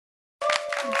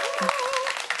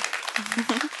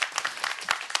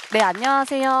네,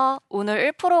 안녕하세요.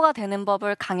 오늘 1%가 되는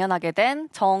법을 강연하게 된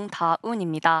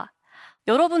정다운입니다.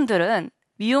 여러분들은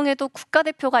미용에도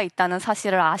국가대표가 있다는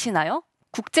사실을 아시나요?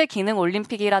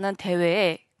 국제기능올림픽이라는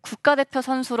대회에 국가대표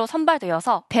선수로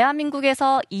선발되어서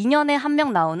대한민국에서 2년에 한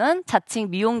명 나오는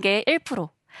자칭 미용계의 1%.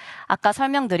 아까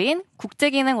설명드린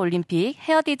국제기능올림픽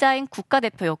헤어디자인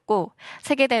국가대표였고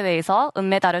세계대회에서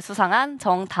은메달을 수상한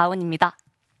정다운입니다.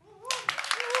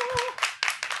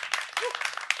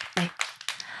 네.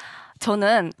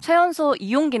 저는 최연소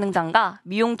이용기능장과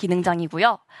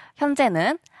미용기능장이고요.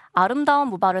 현재는 아름다운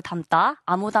모발을 담다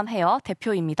아무담 헤어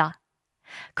대표입니다.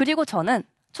 그리고 저는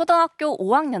초등학교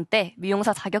 5학년 때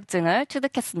미용사 자격증을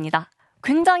취득했습니다.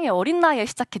 굉장히 어린 나이에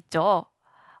시작했죠.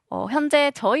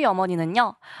 현재 저희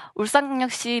어머니는요,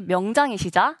 울산광역시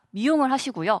명장이시자 미용을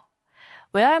하시고요.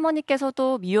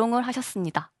 외할머니께서도 미용을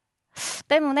하셨습니다.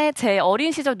 때문에 제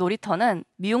어린 시절 놀이터는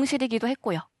미용실이기도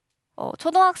했고요.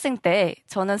 초등학생 때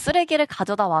저는 쓰레기를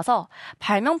가져다 와서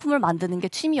발명품을 만드는 게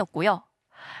취미였고요.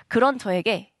 그런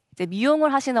저에게 이제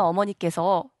미용을 하시는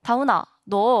어머니께서 다운아,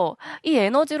 너 이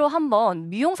에너지로 한번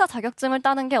미용사 자격증을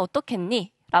따는 게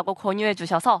어떻겠니? 라고 권유해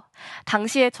주셔서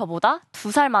당시에 저보다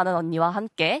 2살 많은 언니와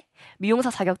함께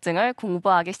미용사 자격증을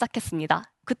공부하기 시작했습니다.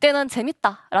 그때는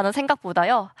재밌다라는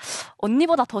생각보다요.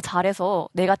 언니보다 더 잘해서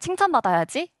내가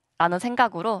칭찬받아야지 라는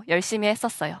생각으로 열심히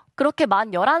했었어요. 그렇게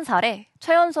만 11살에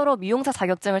최연소로 미용사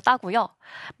자격증을 따고요.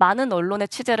 많은 언론의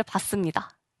취재를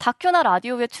받습니다. 다큐나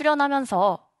라디오에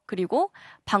출연하면서 그리고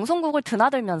방송국을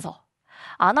드나들면서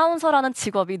아나운서라는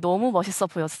직업이 너무 멋있어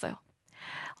보였어요.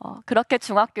 그렇게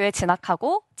중학교에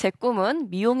진학하고 제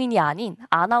꿈은 미용인이 아닌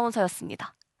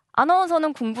아나운서였습니다.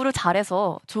 아나운서는 공부를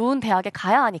잘해서 좋은 대학에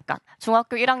가야 하니까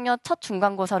중학교 1학년 첫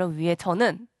중간고사를 위해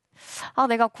저는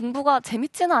내가 공부가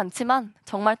재밌지는 않지만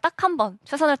정말 딱 한 번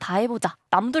최선을 다해보자.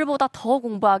 남들보다 더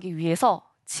공부하기 위해서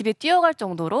집에 뛰어갈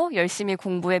정도로 열심히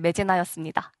공부에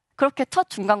매진하였습니다. 그렇게 첫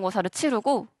중간고사를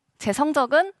치르고 제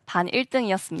성적은 반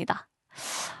 1등이었습니다.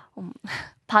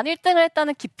 반 1등을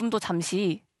했다는 기쁨도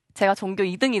잠시 제가 전교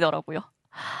 2등이더라고요.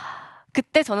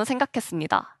 그때 저는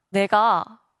생각했습니다. 내가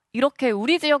이렇게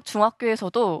우리 지역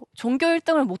중학교에서도 전교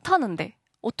 1등을 못하는데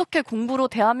어떻게 공부로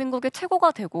대한민국의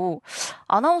최고가 되고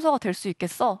아나운서가 될 수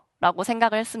있겠어? 라고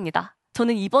생각을 했습니다.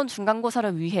 저는 이번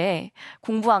중간고사를 위해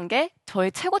공부한 게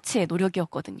저의 최고치의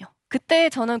노력이었거든요. 그때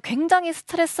저는 굉장히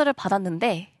스트레스를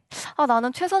받았는데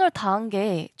나는 최선을 다한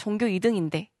게 전교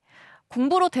 2등인데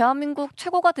공부로 대한민국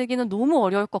최고가 되기는 너무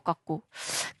어려울 것 같고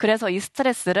그래서 이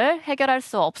스트레스를 해결할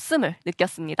수 없음을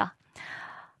느꼈습니다.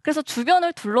 그래서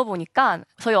주변을 둘러보니까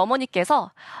저희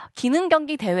어머니께서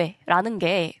기능경기 대회라는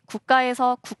게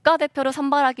국가에서 국가대표를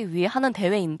선발하기 위해 하는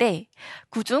대회인데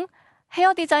그중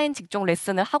헤어디자인 직종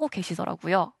레슨을 하고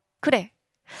계시더라고요. 그래,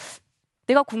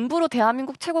 내가 공부로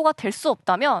대한민국 최고가 될 수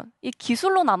없다면 이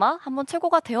기술로나마 한번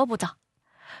최고가 되어보자.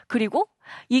 그리고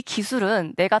이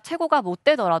기술은 내가 최고가 못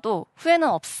되더라도 후회는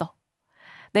없어.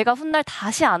 내가 훗날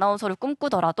다시 아나운서를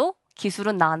꿈꾸더라도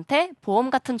기술은 나한테 보험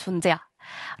같은 존재야.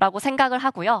 라고 생각을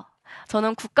하고요.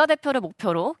 저는 국가대표를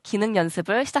목표로 기능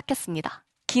연습을 시작했습니다.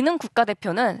 기능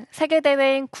국가대표는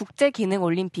세계대회인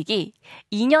국제기능올림픽이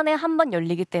 2년에 한 번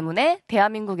열리기 때문에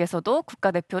대한민국에서도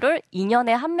국가대표를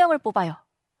 2년에 한 명을 뽑아요.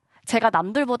 제가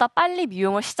남들보다 빨리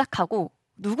미용을 시작하고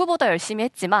누구보다 열심히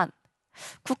했지만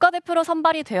국가대표로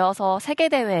선발이 되어서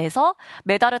세계대회에서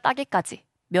메달을 따기까지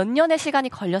몇 년의 시간이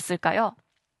걸렸을까요?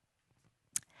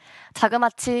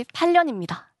 자그마치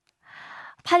 8년입니다.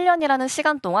 8년이라는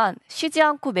시간 동안 쉬지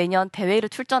않고 매년 대회를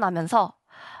출전하면서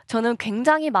저는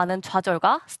굉장히 많은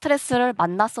좌절과 스트레스를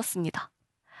만났었습니다.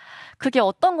 그게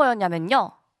어떤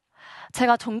거였냐면요.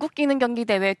 제가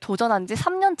전국기능경기대회에 도전한 지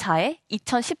 3년 차에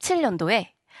 2017년도에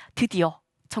드디어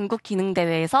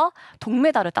전국기능대회에서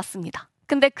동메달을 땄습니다.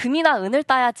 근데 금이나 은을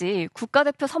따야지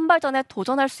국가대표 선발전에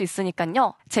도전할 수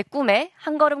있으니까요. 제 꿈에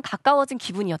한 걸음 가까워진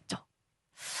기분이었죠.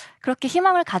 그렇게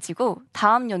희망을 가지고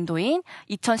다음 연도인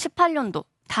 2018년도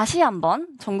다시 한번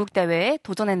전국대회에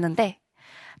도전했는데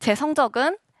제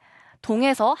성적은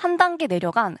동에서 한 단계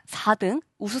내려간 4등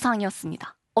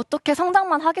우수상이었습니다. 어떻게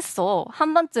성장만 하겠어.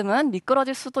 한 번쯤은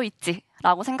미끄러질 수도 있지.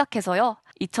 라고 생각해서요.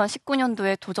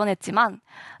 2019년도에 도전했지만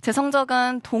제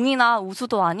성적은 동이나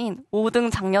우수도 아닌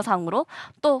 5등 장려상으로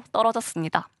또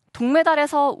떨어졌습니다.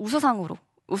 동메달에서 우수상으로,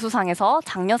 우수상에서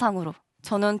장려상으로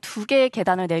저는 2개의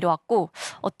계단을 내려왔고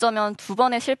어쩌면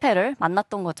 2번의 실패를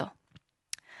만났던 거죠.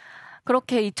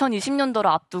 그렇게 2020년도를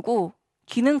앞두고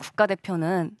기능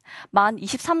국가대표는 만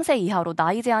 23세 이하로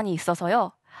나이 제한이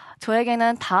있어서요.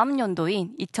 저에게는 다음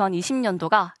연도인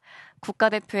 2020년도가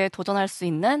국가대표에 도전할 수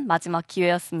있는 마지막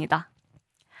기회였습니다.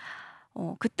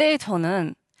 그때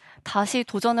저는 다시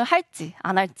도전을 할지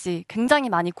안 할지 굉장히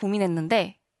많이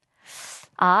고민했는데,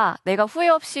 내가 후회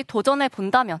없이 도전해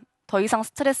본다면 더 이상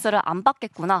스트레스를 안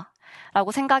받겠구나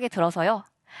라고 생각이 들어서요.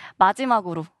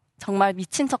 마지막으로 정말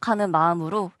미친 척하는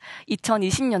마음으로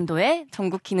 2020년도에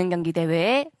전국 기능경기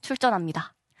대회에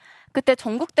출전합니다. 그때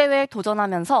전국 대회에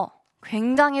도전하면서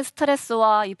굉장히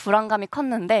스트레스와 이 불안감이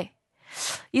컸는데,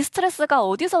 이 스트레스가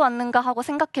어디서 왔는가 하고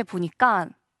생각해 보니까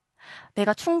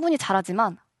내가 충분히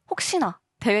잘하지만 혹시나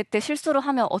대회 때 실수를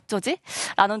하면 어쩌지?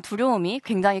 라는 두려움이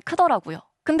굉장히 크더라고요.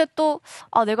 근데 또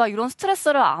내가 이런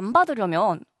스트레스를 안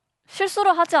받으려면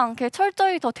실수를 하지 않게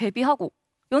철저히 더 대비하고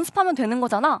연습하면 되는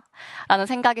거잖아 라는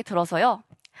생각이 들어서요.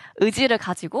 의지를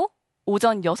가지고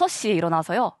오전 6시에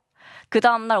일어나서요. 그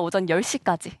다음날 오전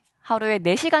 10시까지 하루에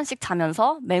 4시간씩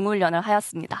자면서 맹훈련을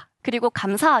하였습니다. 그리고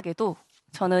감사하게도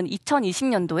저는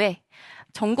 2020년도에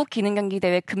전국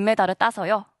기능경기대회 금메달을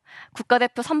따서요.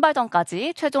 국가대표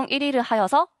선발전까지 최종 1위를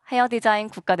하여서 헤어 디자인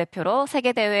국가대표로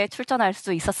세계대회에 출전할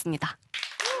수 있었습니다.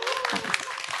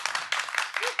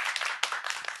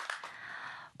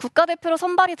 국가대표로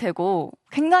선발이 되고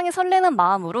굉장히 설레는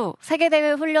마음으로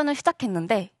세계대회 훈련을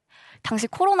시작했는데 당시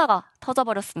코로나가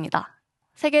터져버렸습니다.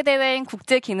 세계대회인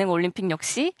국제기능올림픽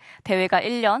역시 대회가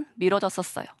 1년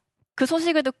미뤄졌었어요. 그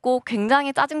소식을 듣고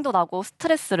굉장히 짜증도 나고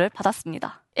스트레스를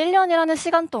받았습니다. 1년이라는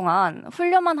시간 동안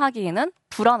훈련만 하기에는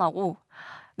불안하고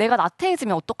내가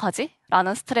나태해지면 어떡하지?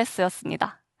 라는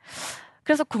스트레스였습니다.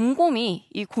 그래서 곰곰이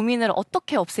이 고민을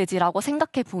어떻게 없애지라고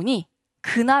생각해 보니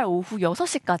그날 오후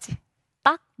 6시까지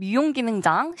딱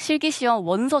미용기능장 실기시험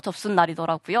원서 접수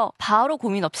날이더라고요. 바로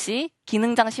고민 없이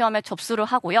기능장 시험에 접수를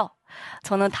하고요.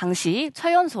 저는 당시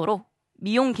최연소로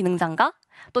미용기능장과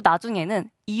또 나중에는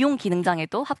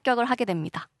이용기능장에도 합격을 하게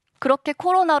됩니다. 그렇게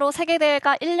코로나로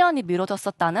세계대회가 1년이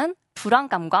미뤄졌었다는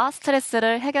불안감과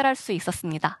스트레스를 해결할 수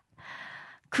있었습니다.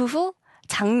 그 후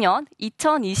작년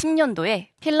 2020년도에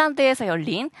핀란드에서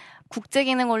열린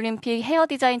국제기능올림픽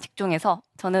헤어디자인 직종에서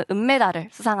저는 은메달을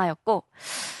수상하였고,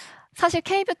 사실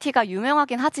K뷰티가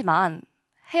유명하긴 하지만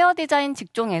헤어디자인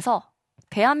직종에서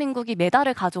대한민국이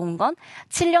메달을 가져온 건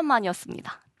 7년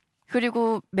만이었습니다.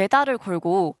 그리고 메달을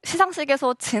걸고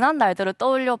시상식에서 지난 날들을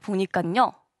떠올려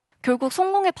보니까요. 결국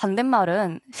성공의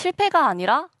반대말은 실패가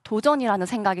아니라 도전이라는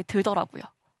생각이 들더라고요.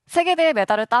 세계대회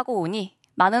메달을 따고 오니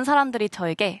많은 사람들이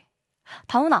저에게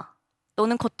다운아,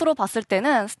 너는 겉으로 봤을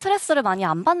때는 스트레스를 많이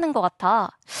안 받는 것 같아.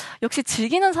 역시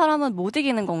즐기는 사람은 못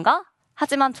이기는 건가?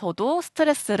 하지만 저도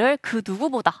스트레스를 그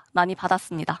누구보다 많이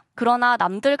받았습니다. 그러나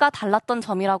남들과 달랐던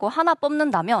점이라고 하나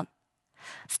뽑는다면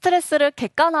스트레스를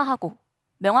객관화하고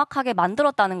명확하게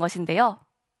만들었다는 것인데요.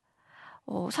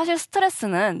 사실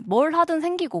스트레스는 뭘 하든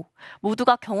생기고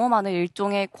모두가 경험하는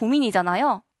일종의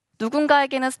고민이잖아요.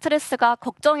 누군가에게는 스트레스가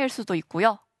걱정일 수도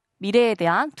있고요. 미래에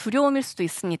대한 두려움일 수도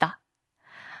있습니다.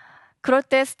 그럴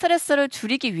때 스트레스를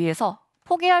줄이기 위해서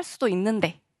포기할 수도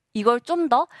있는데 이걸 좀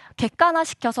더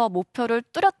객관화시켜서 목표를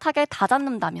뚜렷하게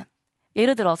다잡는다면,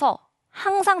 예를 들어서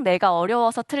항상 내가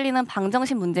어려워서 틀리는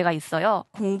방정식 문제가 있어요.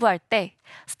 공부할 때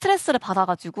스트레스를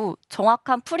받아가지고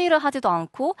정확한 풀이를 하지도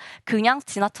않고 그냥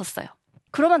지나쳤어요.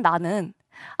 그러면 나는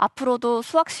앞으로도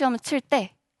수학 시험을 칠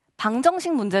때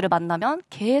방정식 문제를 만나면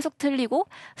계속 틀리고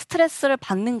스트레스를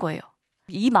받는 거예요.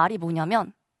 이 말이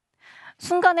뭐냐면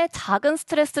순간의 작은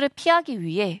스트레스를 피하기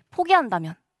위해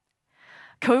포기한다면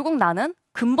결국 나는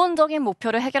근본적인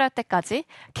목표를 해결할 때까지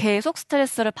계속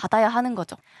스트레스를 받아야 하는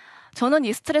거죠. 저는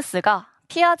이 스트레스가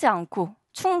피하지 않고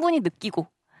충분히 느끼고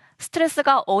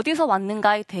스트레스가 어디서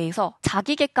왔는가에 대해서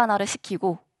자기 객관화를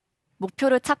시키고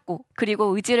목표를 찾고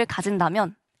그리고 의지를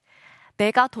가진다면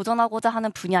내가 도전하고자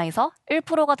하는 분야에서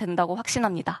 1%가 된다고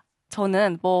확신합니다.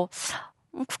 저는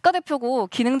국가대표고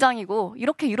기능장이고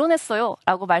이렇게 이뤄냈어요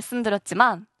라고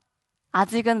말씀드렸지만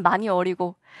아직은 많이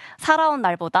어리고 살아온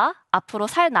날보다 앞으로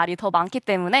살 날이 더 많기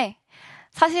때문에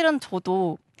사실은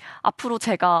저도 앞으로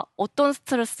제가 어떤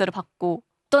스트레스를 받고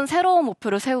어떤 새로운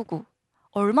목표를 세우고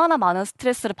얼마나 많은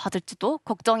스트레스를 받을지도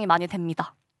걱정이 많이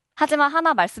됩니다. 하지만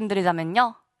하나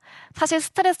말씀드리자면요. 사실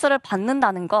스트레스를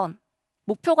받는다는 건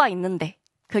목표가 있는데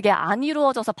그게 안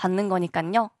이루어져서 받는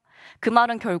거니까요. 그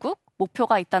말은 결국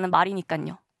목표가 있다는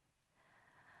말이니까요.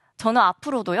 저는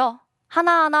앞으로도요.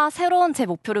 하나하나 새로운 제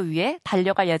목표를 위해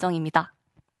달려갈 예정입니다.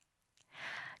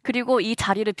 그리고 이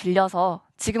자리를 빌려서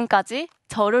지금까지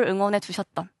저를 응원해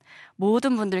주셨던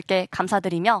모든 분들께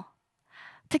감사드리며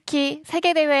특히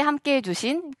세계대회에 함께해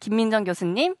주신 김민정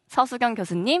교수님, 서수경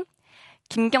교수님,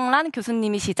 김경란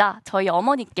교수님이시자 저희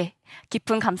어머니께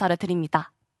깊은 감사를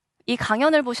드립니다. 이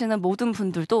강연을 보시는 모든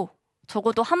분들도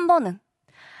적어도 한 번은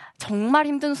정말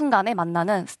힘든 순간에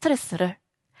만나는 스트레스를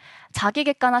자기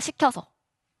객관화 시켜서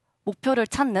목표를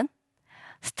찾는,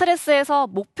 스트레스에서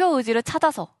목표 의지를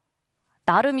찾아서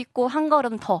나를 믿고 한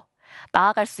걸음 더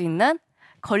나아갈 수 있는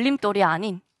걸림돌이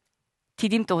아닌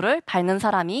디딤돌을 밟는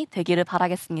사람이 되기를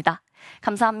바라겠습니다.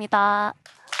 감사합니다.